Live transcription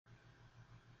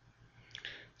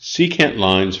Secant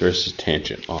lines versus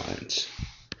tangent lines.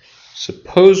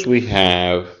 Suppose we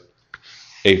have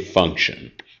a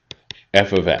function,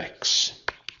 f of x.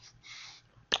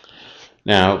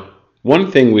 Now,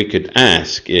 one thing we could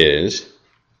ask is,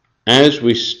 as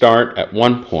we start at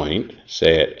one point,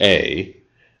 say at A,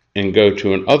 and go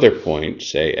to another point,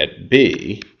 say at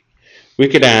B, we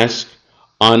could ask,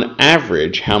 on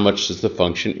average, how much does the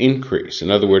function increase? In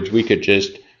other words, we could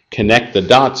just connect the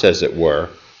dots, as it were,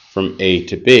 from A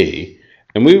to B,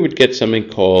 and we would get something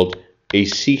called a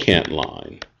secant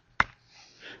line.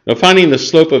 Now, finding the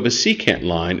slope of a secant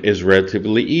line is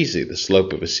relatively easy. The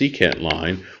slope of a secant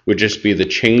line would just be the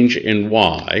change in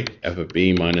y, f of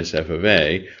b minus f of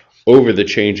a, over the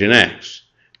change in x,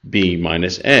 b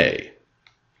minus a.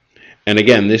 And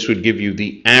again, this would give you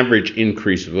the average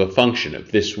increase of a function. If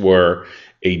this were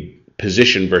a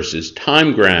position versus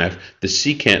time graph, the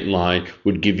secant line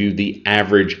would give you the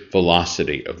average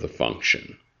velocity of the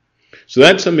function. So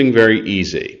that's something very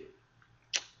easy.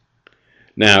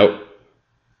 Now,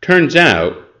 turns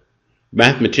out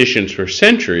mathematicians for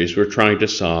centuries were trying to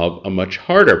solve a much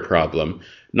harder problem,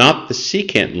 not the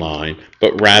secant line,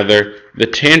 but rather the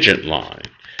tangent line.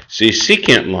 See,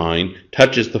 secant line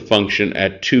touches the function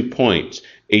at 2 points.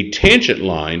 A tangent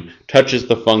line touches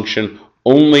the function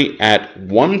only at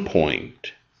 1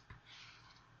 point.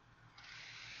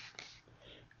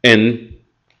 And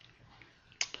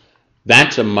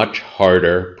that's a much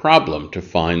harder problem to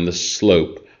find the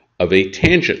slope of a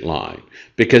tangent line,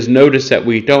 because notice that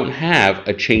we don't have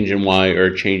a change in y or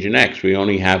a change in x. We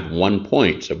only have 1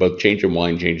 point, so both change in y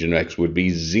and change in x would be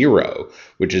 0,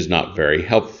 which is not very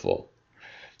helpful.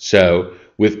 So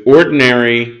with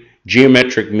ordinary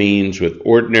geometric means, with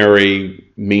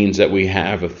ordinary means that we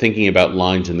have of thinking about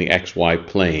lines in the xy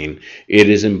plane, it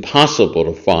is impossible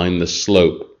to find the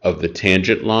slope of the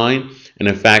tangent line. And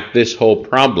in fact, this whole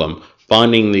problem,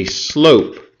 finding the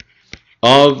slope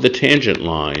of the tangent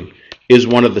line, is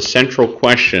one of the central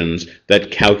questions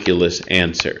that calculus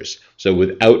answers. So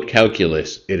without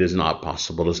calculus, it is not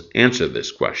possible to answer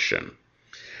this question.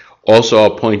 Also,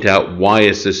 I'll point out, why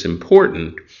is this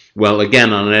important? Well,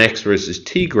 again, on an x versus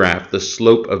t graph, the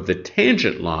slope of the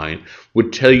tangent line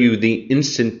would tell you the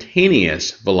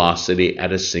instantaneous velocity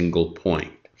at a single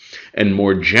point. And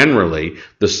more generally,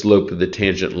 the slope of the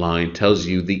tangent line tells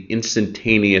you the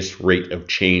instantaneous rate of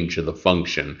change of the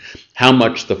function, how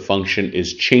much the function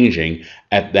is changing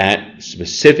at that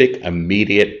specific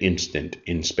immediate instant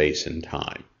in space and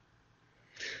time.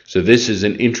 So this is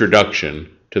an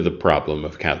introduction to the problem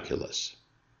of calculus.